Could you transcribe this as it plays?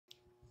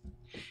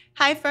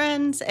Hi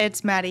friends,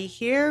 it's Maddie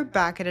here,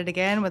 back at it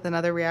again with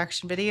another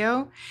reaction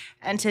video.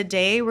 And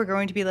today we're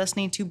going to be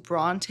listening to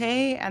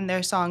Bronte and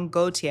their song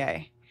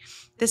Gotye.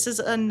 This is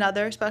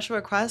another special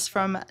request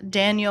from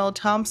Daniel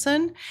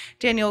Thompson.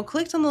 Daniel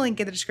clicked on the link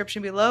in the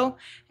description below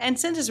and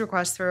sent his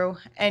request through,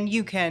 and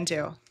you can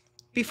too.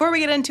 Before we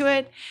get into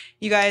it,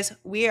 you guys,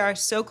 we are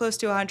so close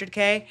to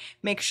 100K.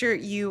 Make sure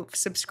you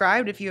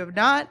subscribed if you have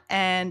not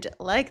and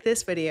like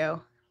this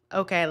video.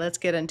 Okay, let's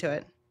get into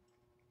it.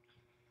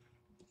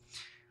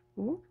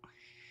 Ooh.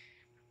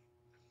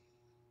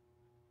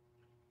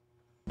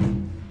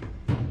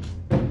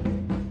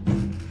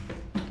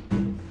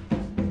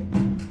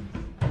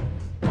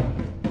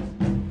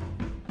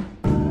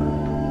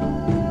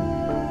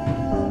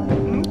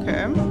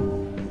 Okay.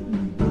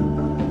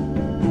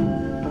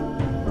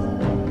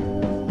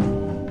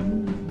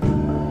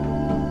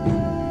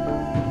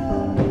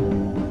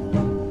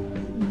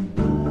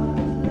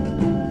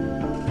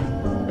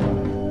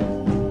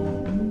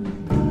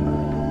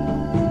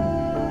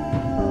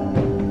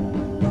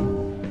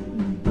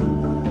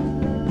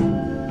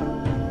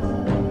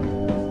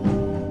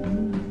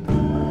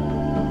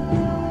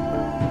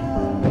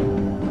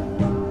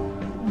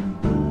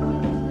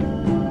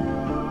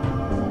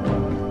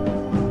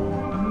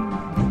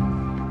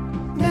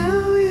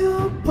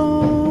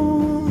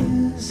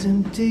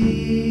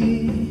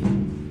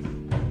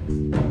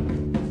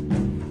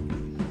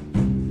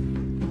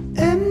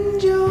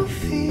 And your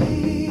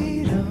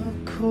feet are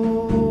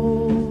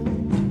cold,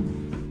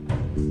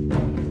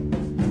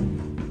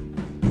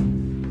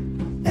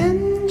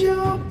 and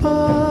your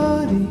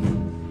body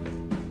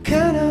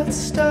cannot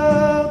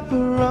stop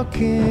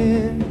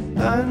rocking.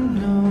 I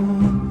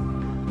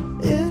know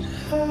it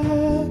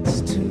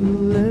hurts to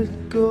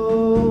let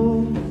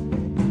go.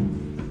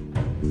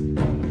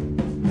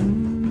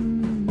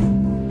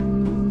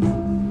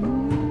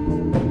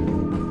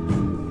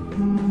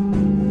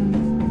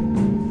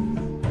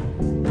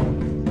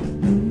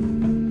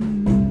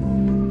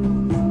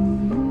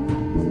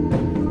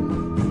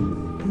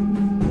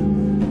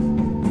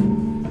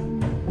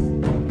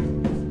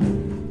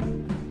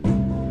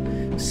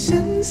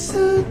 Since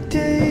the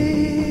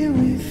day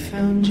we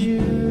found you,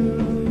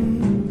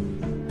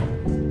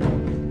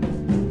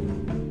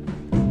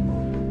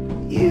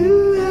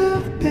 you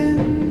have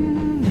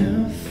been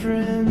a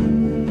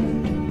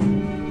friend,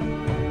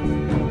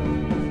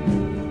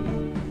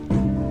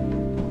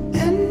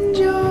 and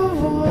your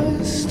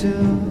voice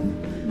still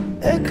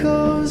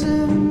echoes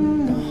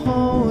in the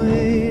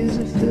hallways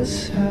of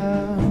this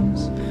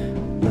house.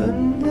 But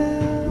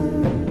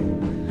now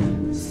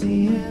it's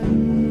the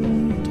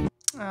end.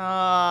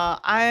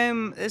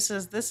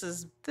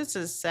 This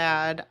is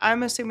sad.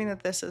 I'm assuming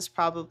that this is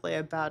probably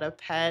about a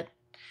pet.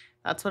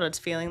 That's what it's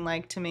feeling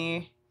like to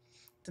me.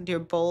 Your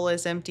bowl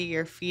is empty,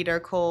 your feet are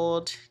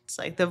cold. It's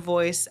like the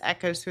voice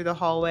echoes through the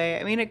hallway.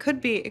 I mean, it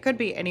could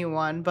be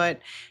anyone, but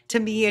to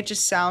me it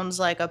just sounds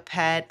like a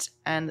pet,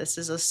 and this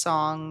is a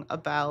song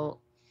about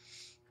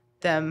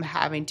them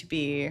having to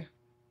be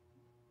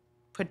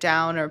put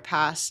down or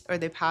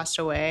they passed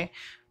away.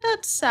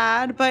 That's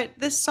sad, but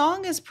this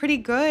song is pretty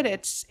good.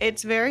 It's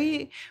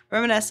very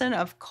reminiscent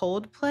of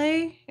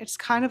Coldplay. It's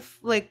kind of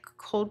like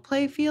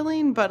Coldplay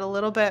feeling, but a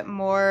little bit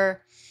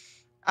more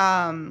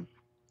um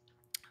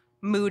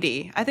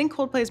moody. I think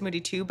Coldplay is moody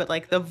too, but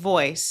like the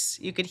voice,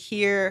 you could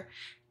hear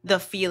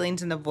the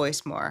feelings in the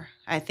voice more.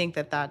 I think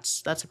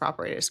that's a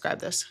proper way to describe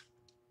this.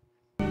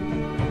 We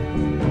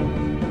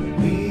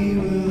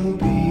will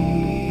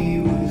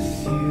be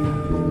with you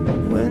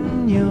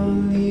when you're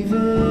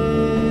leaving.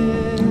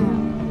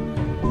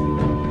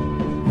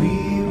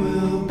 We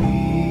will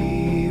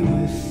be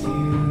with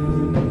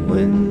you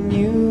when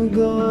you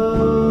go.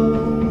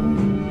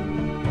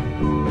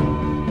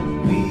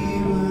 We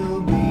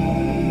will be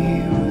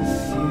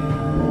with you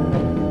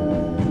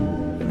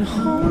and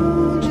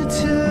hold you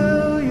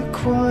till you're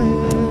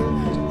quiet.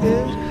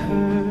 It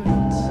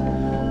hurts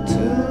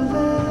to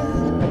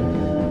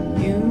let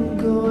you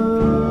go.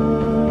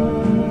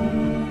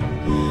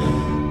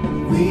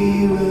 We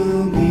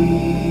will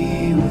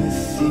be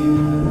with you.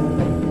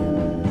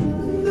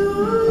 No,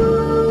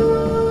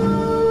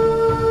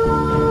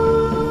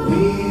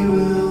 we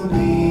will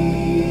be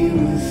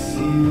with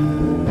you.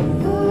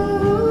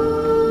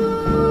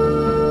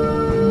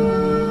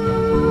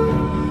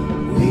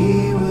 We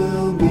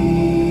will be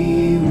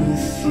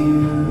with you.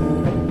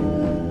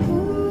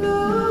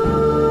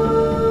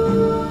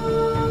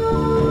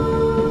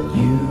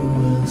 You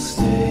will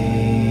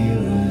stay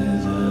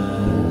with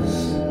us.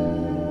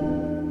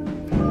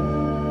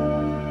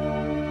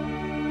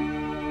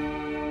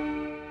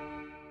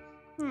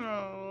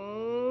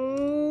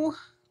 Oh,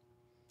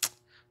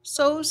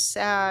 so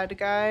sad,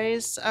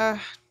 guys.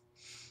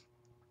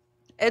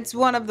 It's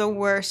one of the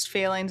worst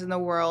feelings in the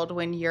world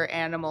when your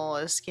animal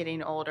is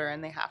getting older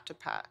and they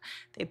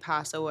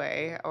pass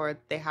away or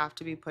they have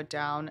to be put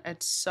down.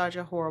 It's such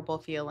a horrible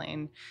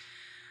feeling.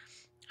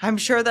 I'm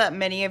sure that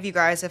many of you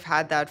guys have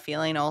had that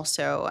feeling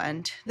also,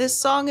 and this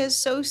song is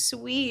so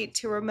sweet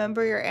to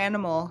remember your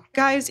animal.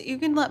 Guys, you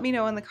can let me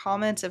know in the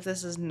comments if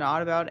this is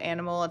not about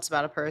animal, it's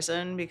about a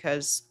person,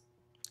 because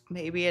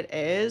maybe it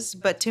is,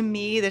 but to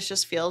me this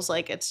just feels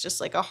like it's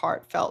just like a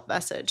heartfelt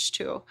message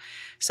to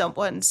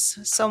someone's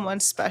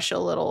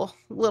special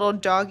little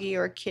doggy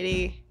or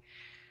kitty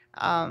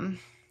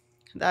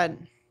that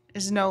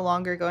is no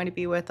longer going to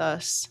be with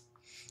us.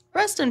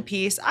 Rest in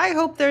peace. I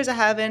hope there's a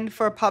heaven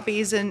for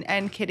puppies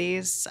and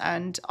kitties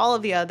and all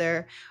of the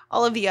other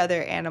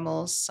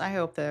animals. I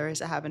hope there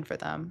is a heaven for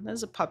them.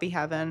 There's a puppy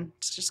heaven.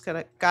 It's just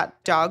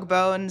got dog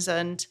bones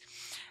and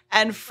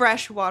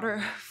fresh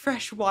water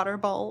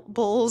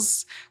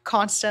bowls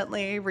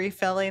constantly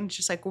refilling,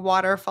 just like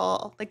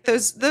waterfall, like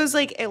those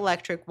like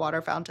electric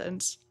water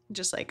fountains,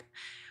 just like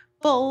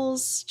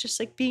bowls, just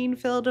like being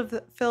filled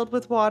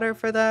with water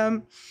for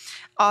them.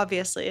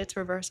 Obviously, it's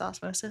reverse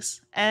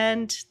osmosis,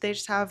 and they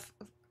just have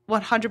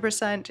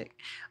 100%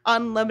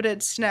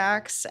 unlimited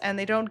snacks, and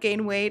they don't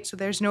gain weight, so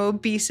there's no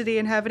obesity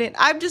in heaven.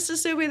 I'm just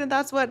assuming that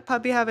that's what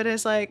puppy heaven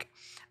is like.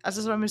 That's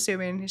just what I'm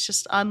assuming. It's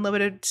just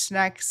unlimited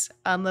snacks,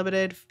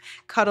 unlimited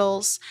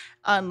cuddles,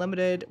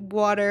 unlimited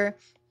water.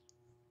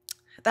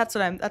 That's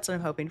what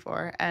I'm hoping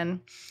for,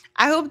 and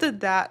I hope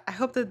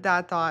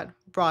that thought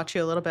brought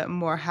you a little bit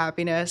more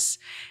happiness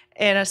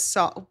in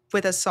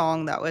with a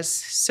song that was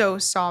so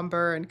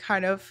somber and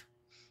kind of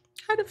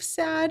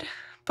sad.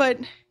 But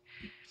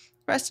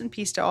rest in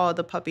peace to all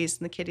the puppies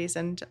and the kitties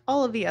and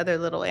all of the other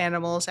little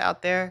animals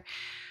out there.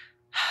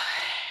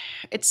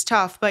 It's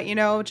tough, but you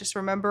know, just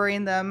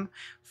remembering them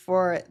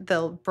for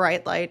the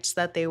bright lights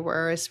that they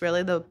were is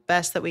really the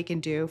best that we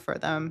can do for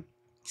them.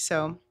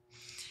 So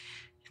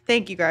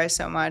thank you guys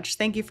so much.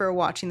 Thank you for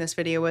watching this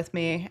video with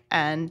me.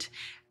 And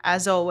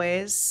as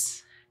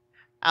always,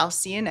 I'll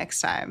see you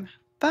next time.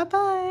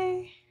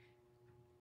 Bye-bye.